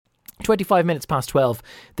25 minutes past 12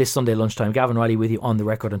 this Sunday lunchtime. Gavin Riley with you on the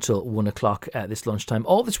record until 1 o'clock this lunchtime.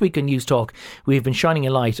 All this week on News Talk, we've been shining a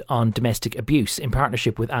light on domestic abuse in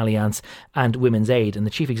partnership with Allianz and Women's Aid. And the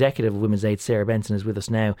Chief Executive of Women's Aid, Sarah Benson, is with us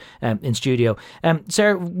now in studio.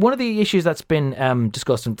 Sarah, one of the issues that's been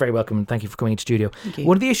discussed, and very welcome and thank you for coming into studio.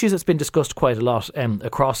 One of the issues that's been discussed quite a lot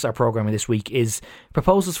across our programming this week is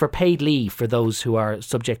proposals for paid leave for those who are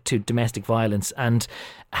subject to domestic violence, and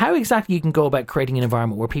how exactly you can go about creating an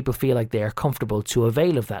environment where people feel like they are comfortable to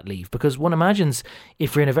avail of that leave. Because one imagines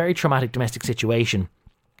if you're in a very traumatic domestic situation,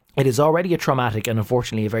 it is already a traumatic and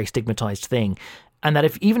unfortunately a very stigmatised thing, and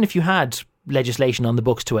that even if you had legislation on the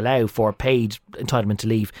books to allow for paid entitlement to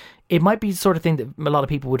leave, it might be the sort of thing that a lot of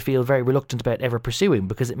people would feel very reluctant about ever pursuing,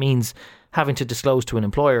 because it means having to disclose to an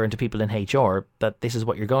employer and to people in HR that this is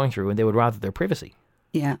what you're going through, and they would rather their privacy.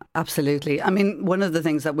 Yeah, absolutely. I mean, one of the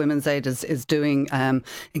things that Women's Aid is doing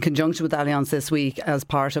in conjunction with Allianz this week as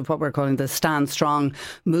part of what we're calling the Stand Strong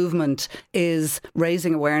movement is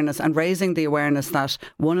raising awareness, and raising the awareness that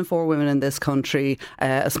 1 in 4 women in this country,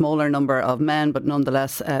 a smaller number of men, but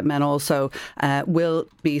nonetheless men also, will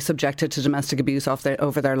be subjected to domestic abuse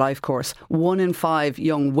over their life course. 1 in 5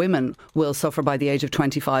 young women will suffer by the age of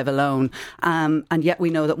 25 alone. And yet we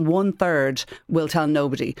know that 1/3 will tell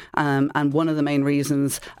nobody. And one of the main reasons,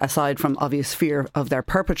 aside from obvious fear of their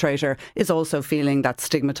perpetrator, is also feeling that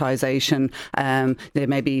stigmatisation. They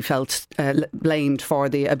may be felt blamed for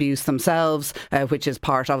the abuse themselves, which is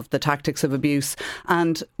part of the tactics of abuse.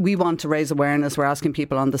 And we want to raise awareness. We're asking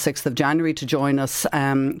people on the 6th of January to join us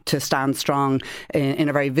to stand strong in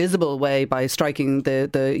a very visible way by striking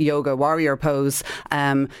the yoga warrior pose,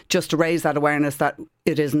 just to raise that awareness that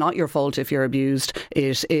it is not your fault if you're abused.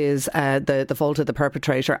 It is the fault of the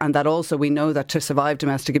perpetrator, and that also we know that to survive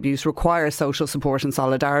domestic abuse requires social support and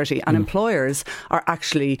solidarity, and employers are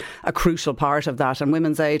actually a crucial part of that. And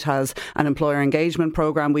Women's Aid has an employer engagement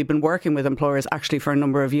programme. We've been working with employers actually for a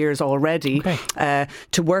number of years already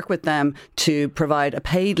to work with them to provide a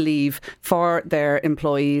paid leave for their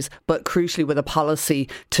employees, but crucially with a policy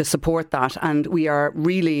to support that. And we are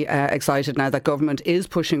really excited now that government is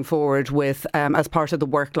pushing forward with, as part of the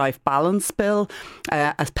work-life balance bill,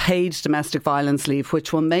 as paid domestic violence leave,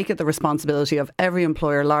 which will make it the responsibility of every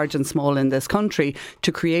employer, large and small in this country,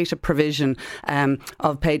 to create a provision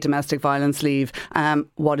of paid domestic violence leave.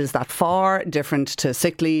 What is that for? Different to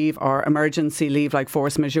sick leave or emergency leave like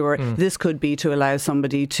force majeure. This could be to allow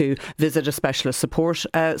somebody to visit a specialist support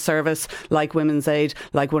service like Women's Aid,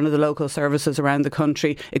 like one of the local services around the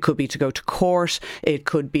country. It could be to go to court. It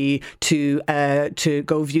could be to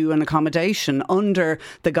go view an accommodation under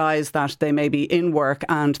the guise that they may be in work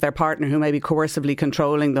and their partner, who may be coercively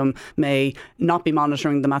controlling them, may not be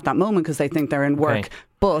monitoring them at that moment because they think they're in work. Okay.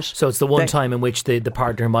 But so it's the one time in which the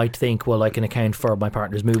partner might think, well, I can account for my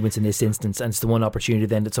partner's movements in this instance, and it's the one opportunity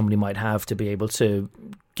then that somebody might have to be able to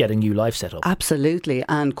get a new life set up. Absolutely,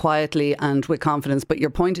 and quietly and with confidence. But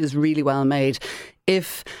your point is really well made.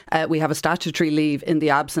 If we have a statutory leave in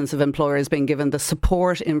the absence of employers being given the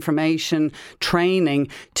support, information, training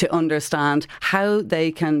to understand how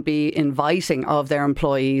they can be inviting of their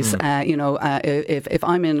employees, if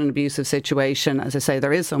I'm in an abusive situation, as I say,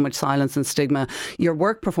 there is so much silence and stigma. Your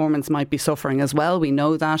work performance might be suffering as well. We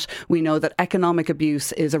know that. We know that economic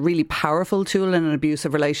abuse is a really powerful tool in an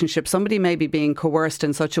abusive relationship. Somebody may be being coerced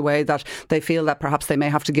in such a way that they feel that perhaps they may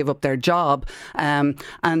have to give up their job.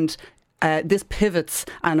 This pivots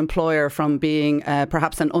an employer from being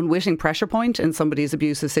perhaps an unwitting pressure point in somebody's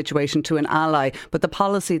abusive situation to an ally. But the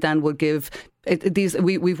policy then would give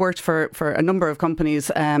we've worked for a number of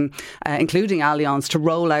companies, including Allianz, to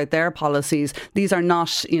roll out their policies. These are not,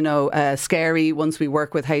 scary once we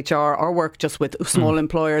work with HR or work just with small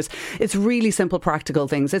employers. It's really simple, practical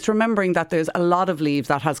things. It's remembering that there's a lot of leave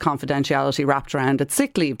that has confidentiality wrapped around it.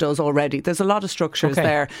 Sick leave does already. There's a lot of structures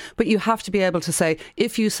there. But you have to be able to say,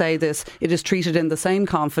 if you say this, it is treated in the same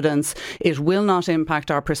confidence. It will not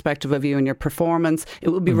impact our perspective of you and your performance. It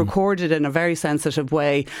will be recorded in a very sensitive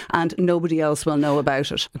way, and nobody else will know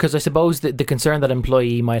about it. Because I suppose the concern that an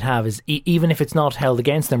employee might have is even if it's not held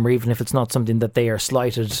against them, or even if it's not something that they are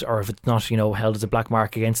slighted, or if it's not held as a black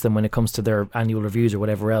mark against them when it comes to their annual reviews or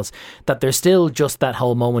whatever else, that there's still just that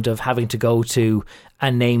whole moment of having to go to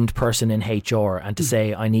a named person in HR and to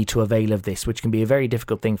say, I need to avail of this, which can be a very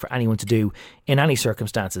difficult thing for anyone to do in any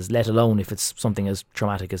circumstances, let alone if it's something as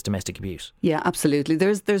traumatic as domestic abuse. Yeah, absolutely.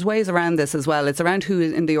 There's ways around this as well. It's around who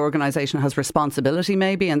in the organisation has responsibility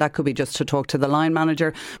maybe, and that could be just to talk to the line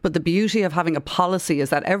manager. But the beauty of having a policy is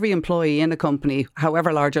that every employee in a company,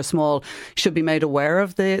 however large or small, should be made aware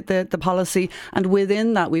of the policy. And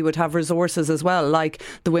within that, we would have resources as well, like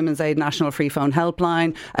the Women's Aid National Free Phone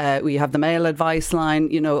Helpline. We have the Male Advice Line.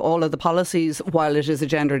 All of the policies, while it is a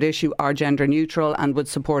gendered issue, are gender neutral and would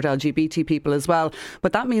support LGBT people as well.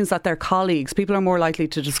 But that means that their colleagues, people are more likely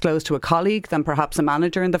to disclose to a colleague than perhaps a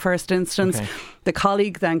manager in the first instance. Okay. The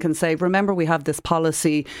colleague then can say, remember, we have this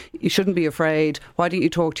policy. You shouldn't be afraid. Why don't you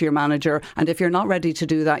talk to your manager? And if you're not ready to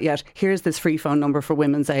do that yet, here's this free phone number for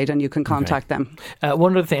Women's Aid and you can contact them.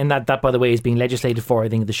 One other thing, and that, by the way, is being legislated for, I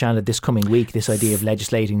think, the Seanad this coming week, this idea of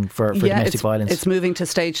legislating for domestic violence. It's moving to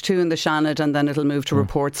stage 2 in the Seanad and then it'll move to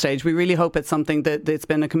report stage. We really hope it's something that it's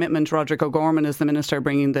been a commitment. Roderick O'Gorman is the minister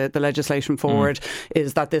bringing the legislation forward,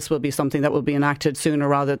 is that this will be something that will be enacted sooner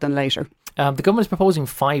rather than later. The government is proposing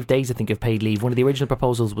 5 days, I think, of paid leave. One of the original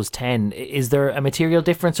proposals was 10. Is there a material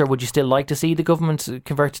difference, or would you still like to see the government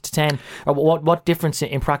convert it to 10? Or what difference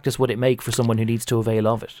in practice would it make for someone who needs to avail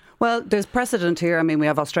of it? Well, there's precedent here. I mean, we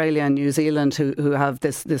have Australia and New Zealand who have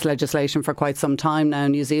this legislation for quite some time now.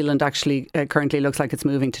 New Zealand actually currently looks like it's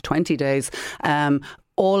moving to 20 days.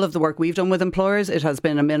 All of the work we've done with employers, it has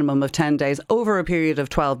been a minimum of 10 days over a period of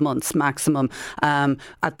 12 months maximum.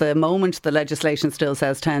 At the moment, the legislation still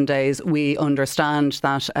says 10 days. We understand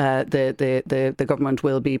that the government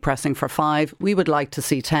will be pressing for 5. We would like to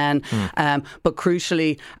see 10. But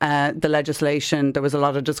crucially, the legislation, there was a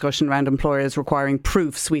lot of discussion around employers requiring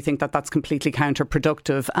proofs. We think that that's completely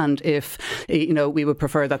counterproductive. And if, we would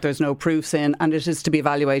prefer that there's no proofs in, and it is to be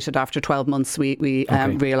evaluated after 12 months, we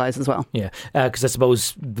realise as well. Yeah, because I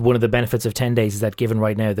suppose one of the benefits of 10 days is that, given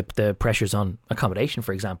right now the pressures on accommodation,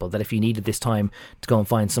 for example, that if you needed this time to go and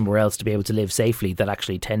find somewhere else to be able to live safely, that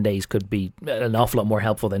actually 10 days could be an awful lot more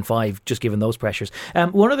helpful than 5, just given those pressures.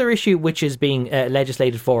 One other issue which is being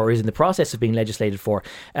legislated for, or is in the process of being legislated for,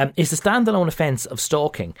 is the standalone offence of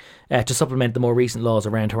stalking to supplement the more recent laws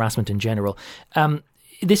around harassment in general.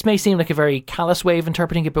 This may seem like a very callous way of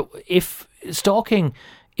interpreting it, but if stalking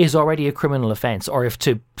is already a criminal offence, or if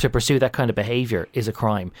to pursue that kind of behaviour is a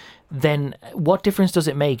crime, then what difference does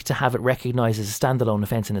it make to have it recognised as a standalone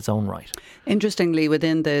offence in its own right? Interestingly,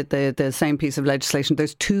 within the same piece of legislation,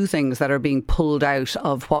 there's 2 things that are being pulled out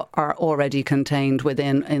of what are already contained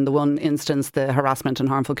within, in the one instance, the Harassment and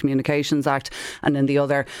Harmful Communications Act, and in the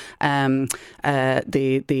other,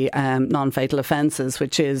 the non-fatal offences,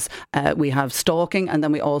 which is we have stalking, and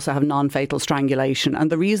then we also have non-fatal strangulation. And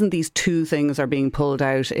the reason these 2 things are being pulled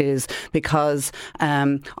out is because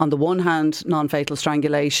on the one hand, non-fatal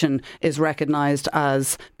strangulation is recognised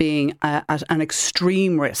as being at an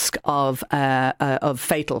extreme risk of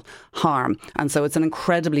fatal harm, and so it's an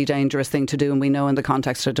incredibly dangerous thing to do. And we know, in the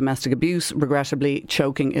context of domestic abuse, regrettably,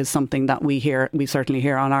 choking is something that we certainly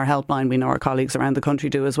hear on our helpline. We know our colleagues around the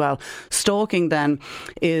country do as well. Stalking then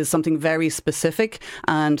is something very specific,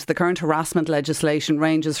 and the current harassment legislation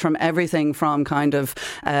ranges from everything from kind of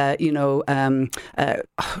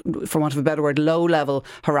for want of a better word, low-level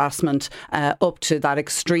harassment up to that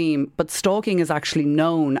extreme. But stalking is actually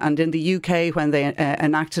known, and in the UK, when they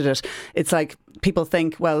enacted it, it's like people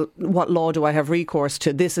think, well, what law do I have recourse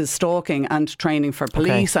to? This is stalking, and training for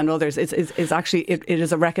police and others. It's actually it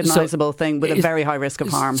is a recognisable thing with a very high risk of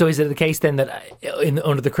harm. So is it the case then that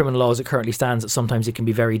under the criminal law as it currently stands, that sometimes it can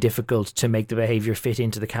be very difficult to make the behaviour fit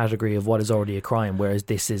into the category of what is already a crime, whereas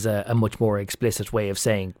this is a much more explicit way of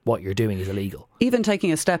saying what you're doing is illegal? Even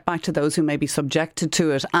taking a step back to those who may be subjected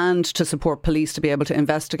to it, and to support police to be able to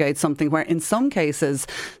investigate something where, in some cases,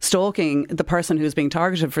 stalking, the person who's being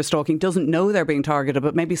targeted for stalking doesn't know they're being targeted,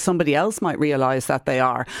 but maybe somebody else might realise that they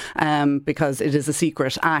are, because it is a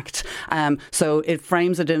secret act. So it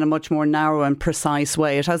frames it in a much more narrow and precise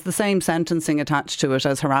way. It has the same sentencing attached to it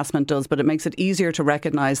as harassment does, but it makes it easier to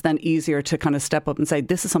recognise, then easier to kind of step up and say,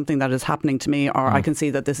 this is something that is happening to me, or I can see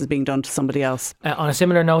that this is being done to somebody else. On a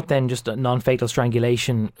similar note then, just non-fatal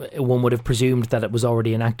strangulation, one would have presumed that it was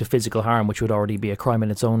already an act of physical harm, which would already be a crime in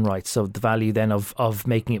its own right. So the value then of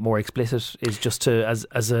making it more explicit is just to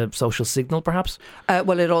as a social signal, perhaps? perhaps?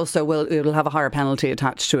 Well, it'll have a higher penalty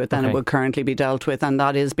attached to it than it would currently be dealt with, and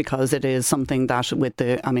that is because it is something that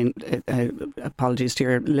apologies to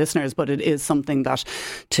your listeners, but it is something that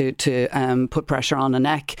to put pressure on a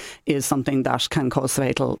neck is something that can cause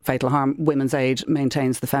fatal harm. Women's Aid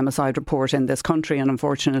maintains the femicide report in this country, and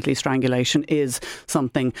unfortunately strangulation is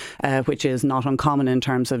something which is not uncommon in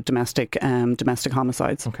terms of domestic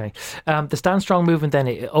homicides. Okay. The Stand Strong movement then,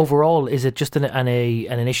 overall, is it just an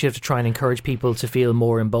initiative to try and encourage people to feel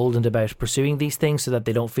more emboldened about pursuing these things so that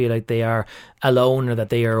they don't feel like they are alone, or that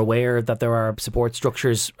they are aware that there are support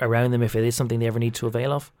structures around them if it is something they ever need to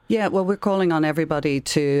avail of? Yeah, well, we're calling on everybody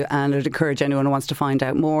and I'd encourage anyone who wants to find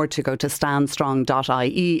out more to go to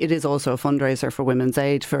standstrong.ie. It is also a fundraiser for Women's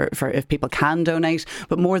Aid for if people can donate.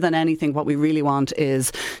 But more than anything, what we really want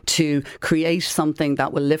is to create something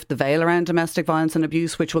that will lift the veil around domestic violence and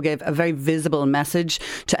abuse, which will give a very visible message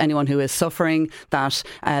to anyone who is suffering that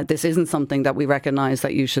this isn't something that we recognise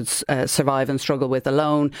that you should survive and struggle with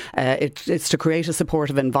alone. It's to create a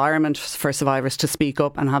supportive environment for survivors to speak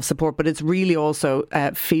up and have support. But it's really also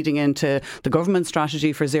feeding into the government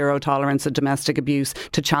strategy for zero tolerance of domestic abuse,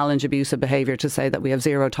 to challenge abusive behaviour, to say that we have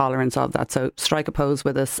zero tolerance of that. So strike a pose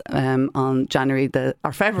with us on February the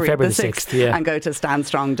 6th and go to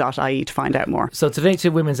standstrong.ie to find out more. So today to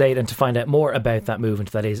Women's Aid, and to find out more about that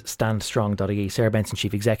movement, that is standstrong.ie. Sarah Benson,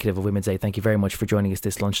 Chief Executive of Women's Aid, thank you very much for joining us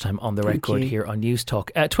this lunchtime on the record here on News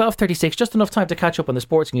Talk. 12:36, just enough time to catch up on the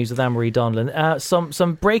sports news with Anne-Marie Donlan.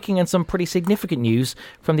 Some breaking and some pretty significant news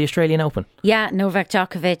from the Australian Open. Yeah, Novak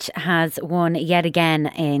Djokovic has won yet again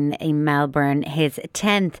in Melbourne, his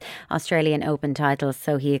 10th Australian Open title,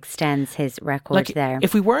 so he extends his record there.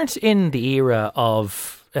 If we weren't in the era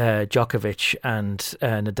of Djokovic and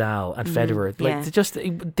Nadal and Federer, just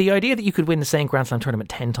the idea that you could win the same Grand Slam tournament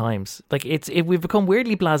 10 times, we've become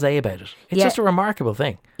weirdly blasé about it. It's just a remarkable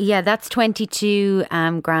thing. Yeah, that's 22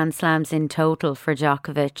 Grand Slams in total for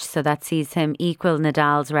Djokovic, so that sees him equal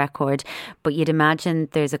Nadal's record. But you'd imagine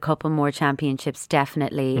there's a couple more championships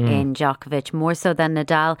definitely in Djokovic, more so than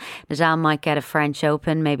Nadal. Nadal might get a French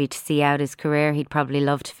Open maybe to see out his career. He'd probably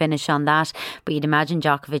love to finish on that, but you'd imagine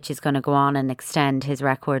Djokovic is going to go on and extend his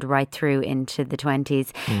record right through into the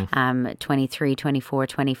 20s, 23, 24,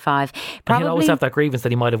 25. Probably, he'll always have that grievance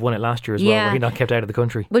that he might have won it last year as well, where he not kept out of the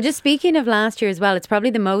country. Well, just speaking of last year as well, it's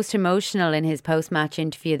probably the most emotional in his post-match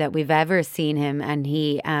interview that we've ever seen him, and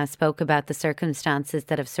he spoke about the circumstances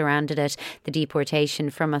that have surrounded it, the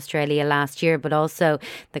deportation from Australia last year, but also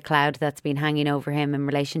the cloud that's been hanging over him in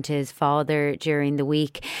relation to his father during the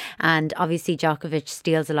week. And obviously Djokovic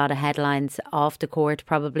steals a lot of headlines off the court,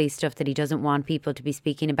 probably stuff that he doesn't want people to be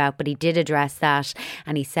speaking about, but he did address that,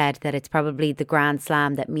 and he said that it's probably the Grand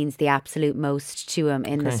Slam that means the absolute most to him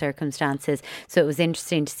in the circumstances. So it was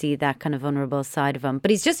interesting to see that kind of vulnerable side of him.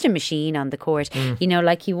 But he's just a machine on the court. You know,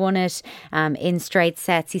 like he won it in straight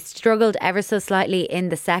sets. He struggled ever so slightly in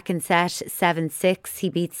the second set, 7-6. He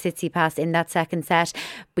beat Tsitsipas in that second set,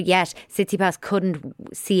 but yet Tsitsipas couldn't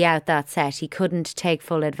see out that set. He couldn't take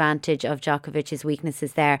full advantage of Djokovic's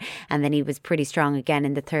weaknesses there, and then he was pretty strong again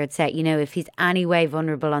in the third set. You know, if he's anyway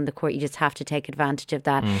vulnerable on the court, you just have to take advantage of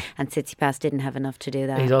that, and Tsitsipas didn't have enough to do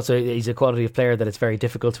that. He's a quality of player that it's very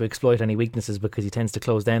difficult to exploit any weaknesses, because he tends to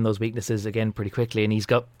close down those weaknesses again pretty quickly, and he's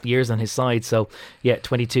got years on his side. So yeah,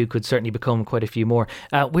 22 could certainly become quite a few more.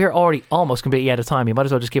 We're already almost completely out of time. You might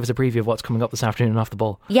as well just give us a preview of what's coming up this afternoon off the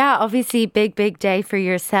ball. Yeah, obviously big day for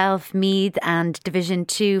yourself. Meath and Division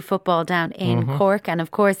 2 football down in Cork, and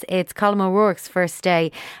of course it's Colm O'Rourke's first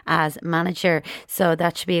day as manager, so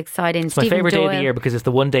that should be exciting. It's my favourite day of the year, because it's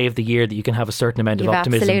the one day of the year that you can have a certain amount of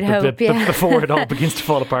optimism before it all begins to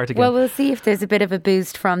fall apart again. Well, we'll see if there's a bit of a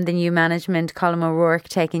boost from the new management. Colm O'Rourke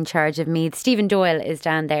taking charge of Meath. Stephen Doyle is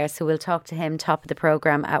down there, so we'll talk to him top of the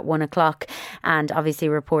programme at 1 o'clock, and obviously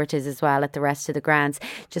reporters as well at the rest of the grounds.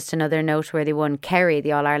 Just another noteworthy one, Kerry,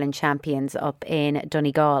 the All-Ireland champions up in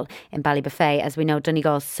Donegal in Ballybuffet. As we know,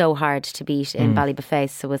 Donegal's so hard to beat in Ballybuffet,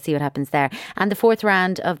 so we'll see what happens there. And the fourth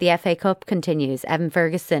round of the FA Cup continues. Evan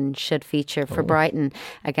Ferguson should feature for Brighton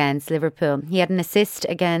against Liverpool. He had an assist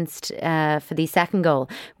against for the second goal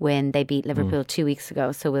when they beat Liverpool 2 weeks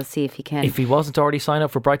ago, so we'll see if he can. If he wasn't already signed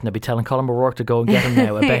up for Brighton, I'd be telling Colm O'Rourke to go and get him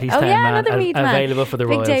now. I bet he's available for the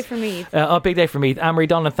Royals. Big day for Meath. Big day for Meath. Anne-Marie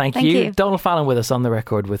Donlan, thank you. Donald Fallon with us on the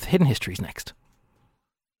record with Hidden Histories next.